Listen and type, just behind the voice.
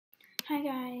Hi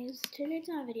guys, today's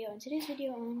not a video. In today's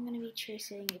video, I'm going to be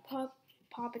tracing a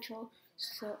Paw Patrol.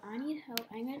 So I need help.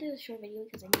 I'm going to do a short video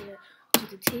because I need to do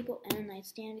the table and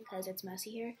nightstand because it's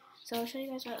messy here. So I'll show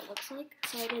you guys what it looks like.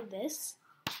 So I did this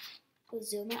with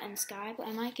Zuma and Sky, but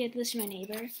I might give this to my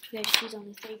neighbor because she's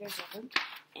only 3 years old.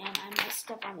 And I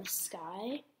messed up on the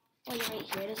sky. Like right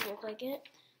here, it doesn't look like it.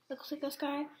 Looks like a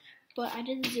sky. But I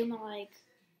did the Zuma like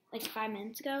 5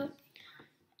 minutes ago.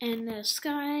 And the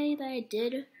sky that I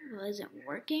did wasn't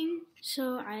working,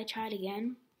 so I tried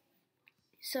again.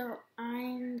 So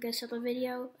I'm gonna stop the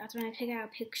video. After I pick out a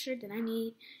picture, then I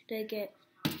need to get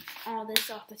all this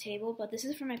off the table. But this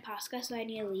is for my pasta, so I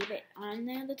need to leave it on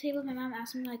there on the table. My mom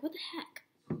asked me like, "What the heck?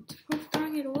 What's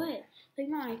throwing it away?" Like,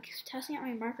 Mom, I'm testing out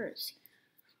my markers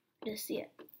to see it.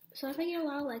 So if I get a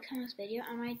lot of likes on this video,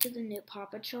 I might do the new Paw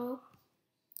Patrol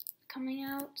coming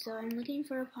out. So I'm looking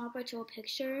for a Paw Patrol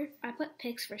picture. I put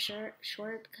pics for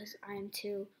short because I'm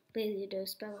too lazy to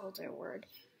spell the whole entire word.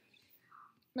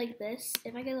 Like this.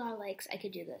 If I get a lot of likes, I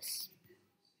could do this.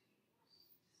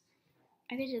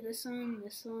 I could do this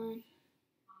one.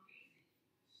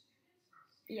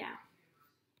 Yeah.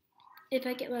 If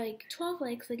I get like 12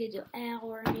 likes, I could do L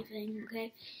or anything,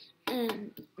 okay?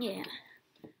 Yeah.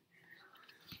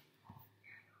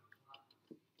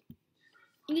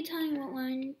 You can tell me what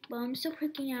one, well, I'm still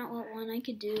picking out what one I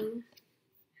could do.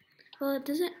 Well, it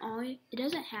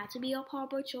doesn't have to be a Paw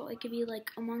Patrol. It could be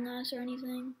like Among Us or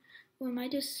anything. Or I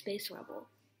might do Space Rubble.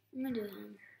 I'm gonna do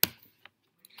him.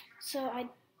 So I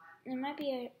might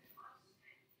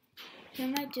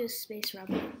do Space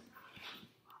Rubble.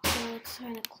 So let's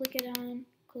kind of click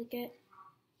it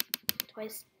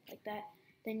twice like that.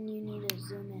 Then you need to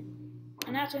zoom in.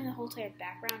 I'm not doing the whole entire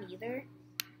background either.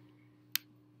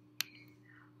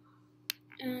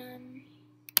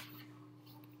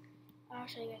 I'll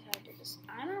show you guys how to do this.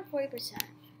 I'm on 40%,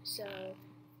 so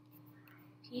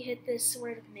you hit this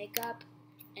word of makeup,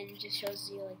 and it just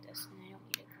shows you like this, and I don't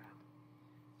need a crop.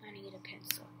 I need a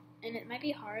pencil. And it might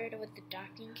be hard with the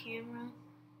docking camera,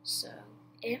 so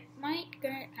I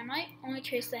might only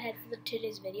trace the head for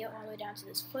today's video all the way down to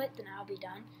this foot, then I'll be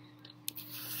done.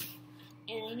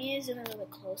 And I need to zoom a little bit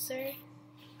closer,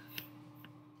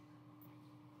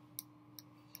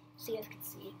 so you guys can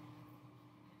see.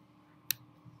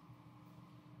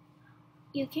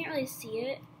 You can't really see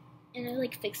it, and it'll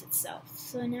like fix itself.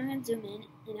 So now I'm gonna zoom in,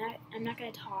 and I'm not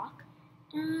gonna talk.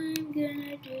 I'm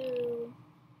gonna do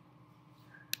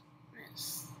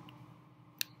this.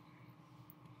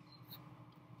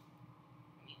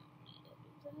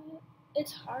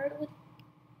 It's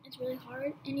really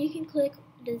hard, and you can click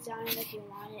design if you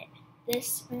want it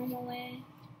this normal way,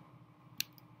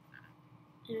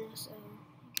 and also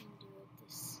you can do it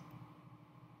this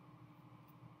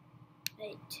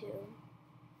way too.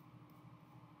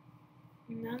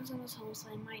 Mom's almost home, so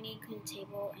I might need to clean the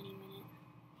table any minute.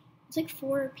 It's like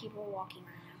 4 people walking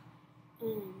right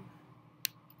now.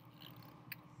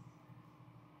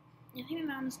 I think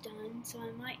my mom's done, so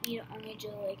I might need to only do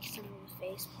like some of the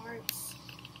face parts.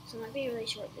 So it might be a really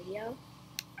short video.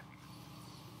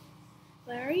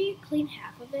 But I already cleaned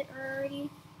half of it already,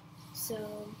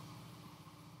 so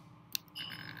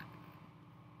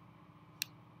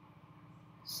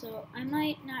I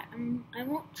might not, I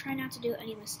won't try not to do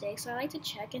any mistakes. So I like to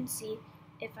check and see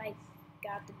if I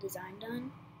got the design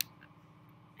done.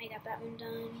 I got that one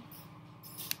done.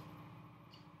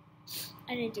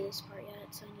 I didn't do this part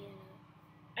yet, so I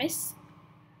need to,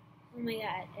 oh my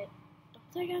god,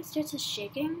 the guy starts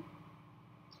shaking.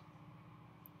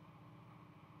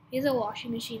 There's a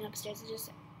washing machine upstairs, it's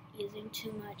just using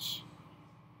too much.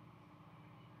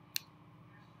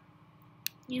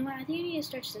 You know what, I think I need to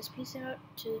stretch this piece out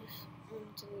to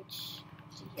reach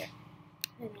to here.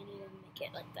 And I need to make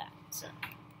it like that. So,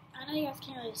 I know you guys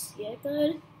can't really see it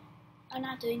good. I'm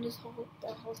not doing the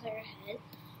whole entire head.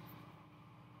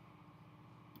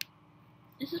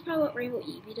 This is probably what Rainbow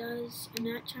Evie does. I'm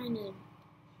not trying to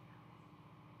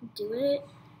do it,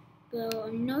 but I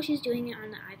know she's doing it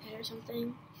on the iPad or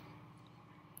something.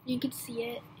 You can see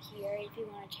it here if you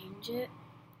want to change it.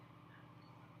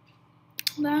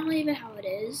 But I'll leave it how it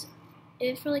is.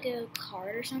 If for like a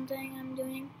card or something I'm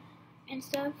doing and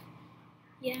stuff,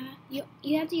 yeah, you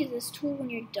have to use this tool when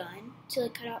you're done to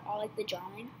like cut out all like the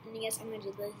drawing. And I guess I'm gonna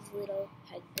do this little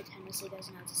head attendant so you guys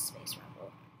know it's a Space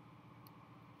Rubble.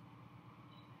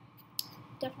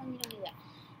 Definitely don't do that.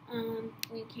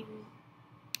 We can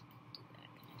do that.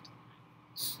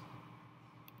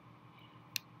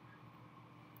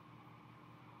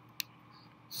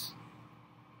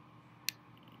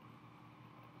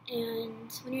 And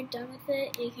when you're done with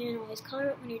it, you can always color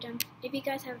it when you're done. If you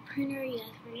guys have a printer, you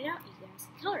guys print it out, you guys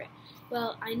can color it.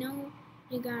 Well, I know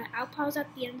I'll pause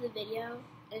at the end of the video,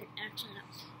 and actually no,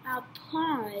 I'll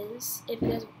pause if you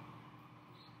guys.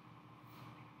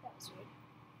 That was weird.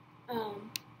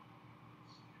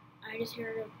 I just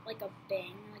heard like a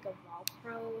bang, like a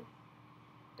Velcro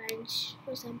bench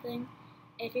or something.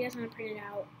 If you guys want to print it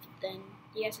out, then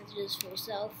you guys have to do this for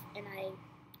yourself. And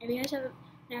if you guys have a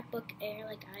MacBook Air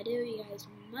like I do, you guys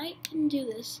can do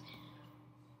this.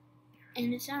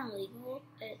 And it's not illegal.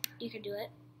 You can do it.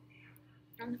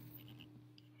 I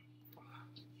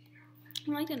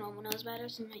like the normal nose better,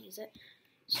 so I might use it.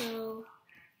 So,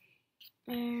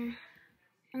 I'm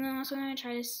also going to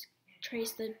try to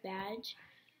trace the badge.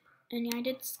 And yeah, I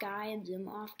did sky and zoom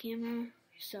off camera,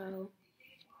 so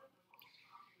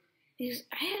because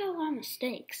I had a lot of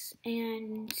mistakes,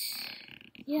 and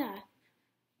yeah.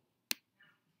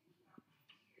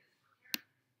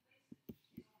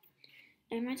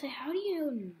 And I might say, how do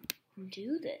you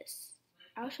do this?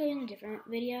 I'll show you in a different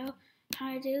video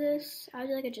how to do this. I'll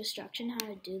do like a instruction how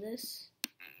to do this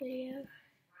video.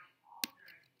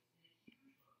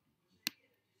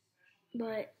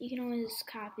 But you can always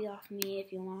copy off me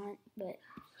if you want, but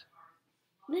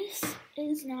this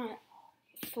is not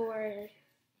for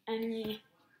any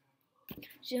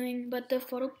doing, but the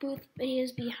photo booth video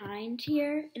is behind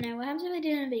here, and what happens if I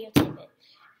didn't videotape it?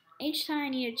 Each time I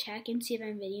need to check and see if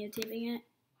I'm videotaping it.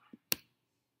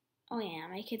 Oh yeah,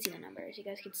 I can see the numbers. You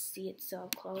guys can see it so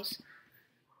close.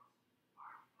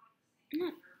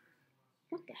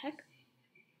 What the heck?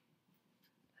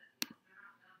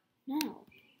 No.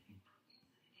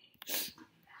 Okay,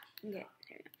 there we go.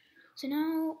 So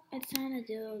now it's time to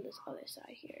do this other side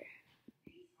here.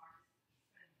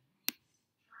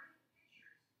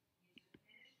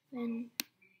 Then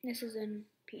this is in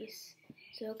piece,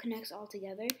 so it connects all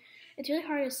together. It's really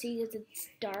hard to see because it's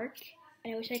dark,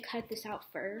 and I wish I cut this out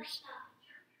first.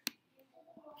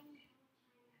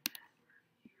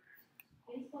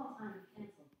 Baseball time,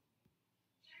 cancel.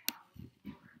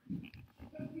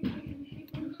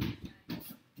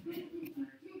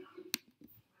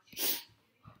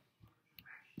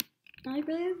 I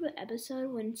really have the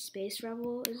episode when Space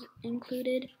Rubble is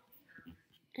included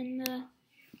in the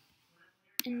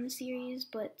series,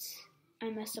 but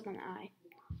I messed up on the eye.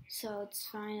 So it's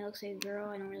fine, it looks like a girl,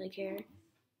 I don't really care.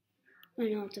 I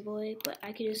know it's a boy, but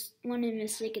I could just, one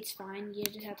mistake, it's fine, you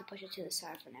just have to push it to the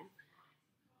side for now.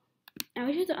 I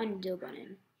wish I had the undo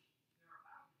button.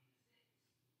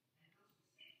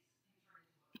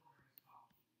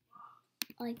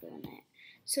 I like doing that.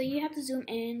 So you have to zoom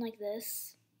in like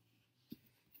this.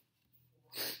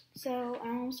 So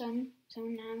I'm almost done. So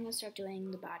now I'm gonna start doing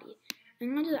the body.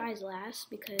 I'm gonna do the eyes last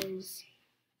because,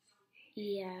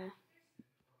 yeah,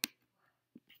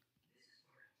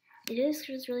 it is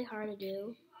just really hard to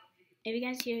do. If you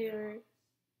guys hear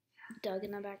Doug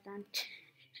in the background,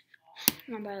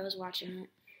 my brother was watching it.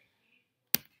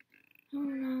 I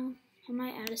don't know. I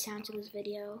might add a sound to this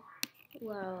video.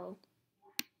 Well,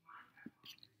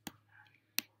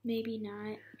 maybe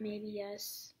not. Maybe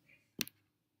yes.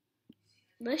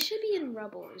 This should be in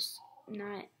Rubble's,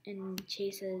 not in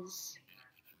Chase's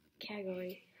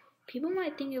category. People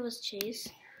might think it was Chase.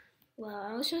 Well,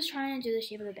 I was just trying to do the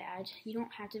shape of the badge. You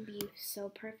don't have to be so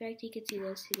perfect. You could see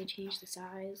this. You could change the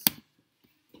size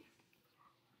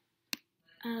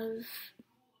of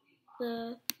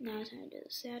the. Now it's time to do the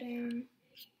Saturn.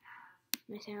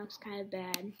 My Saturn looks kind of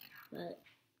bad, but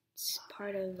it's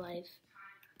part of life.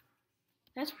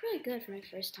 That's really good for my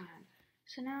first time.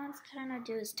 So now it's time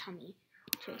to do his tummy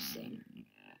tracing.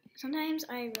 Sometimes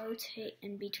I rotate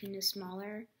in between the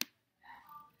smaller,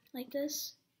 like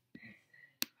this.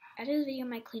 After this video, I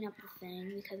might clean up the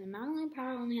thing because my modeling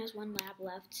power only has one lab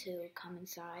left to come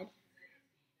inside.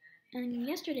 And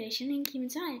yesterday, she didn't come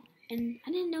inside, and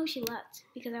I didn't know she left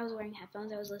because I was wearing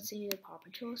headphones. I was listening to Paw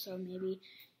Patrol, so maybe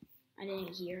I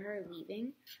didn't hear her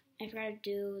leaving. I forgot to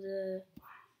do the.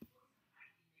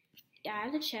 Yeah, I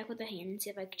have to check with the hand and see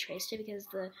if I could trace it because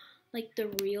the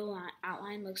real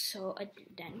outline looks so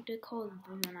identical to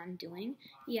the one I'm doing.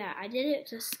 Yeah, I did it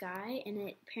to Sky, and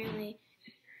it apparently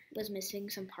was missing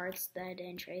some parts that I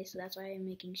didn't trace, so that's why I'm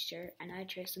making sure. And I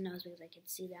traced the nose because I could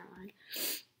see that line.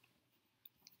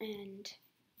 And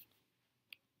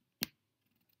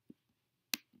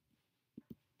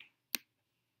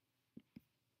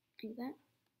like that.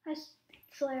 Hi,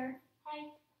 Slayer. Hi.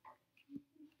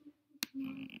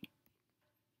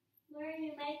 What are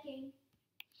you making?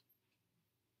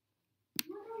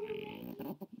 What are you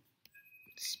making?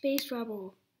 Space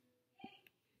Rubble.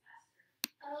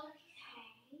 Okay.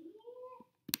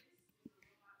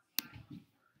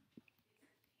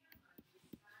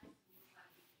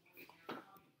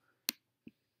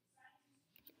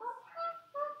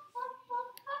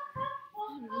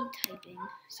 typing.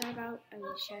 Sorry about,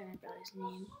 shouting about his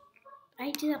name.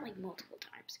 I do that like multiple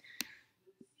times.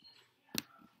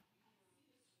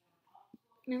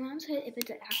 My mom said if it's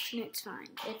an accident, it's fine.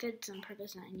 If it's on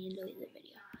purpose, then I need to delete the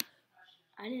video.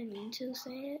 I didn't mean to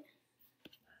say it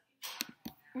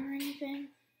or anything,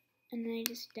 and I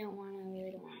just really don't want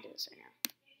to do this right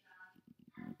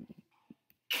now.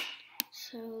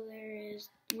 So there is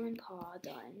one paw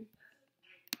done.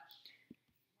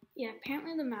 Yeah,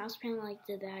 apparently the mouse panel like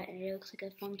did that, and it looks like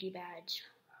a funky badge.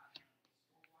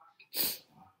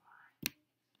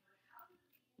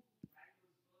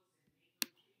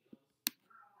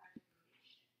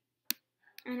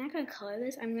 I'm not gonna color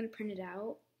this. I'm gonna print it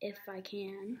out if I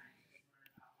can.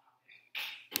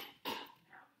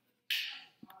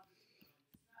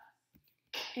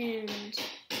 And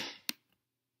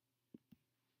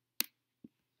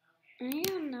I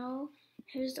don't know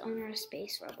who's the owner of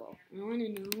Space Rubble. I want to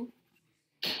know.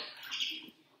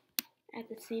 At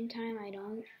the same time, I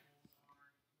don't.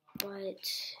 But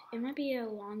it might be a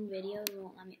long video. It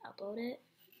won't let me upload it.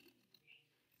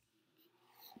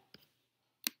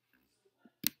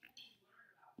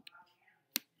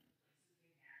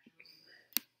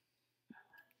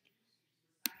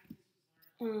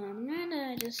 I'm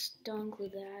gonna just don't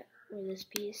include that or this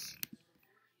piece.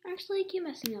 Actually, keep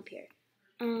messing up here.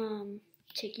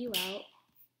 Take you out.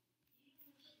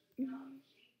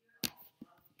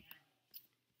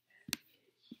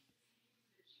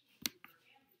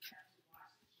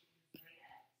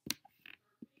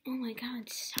 Oh my god,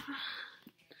 stop.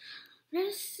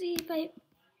 Let's see if I...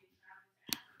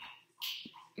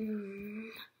 Oh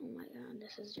my god,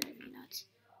 this is driving me nuts.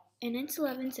 And it's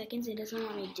 11 seconds, it doesn't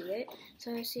want me to do it.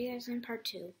 So I'll see you guys in part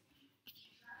 2.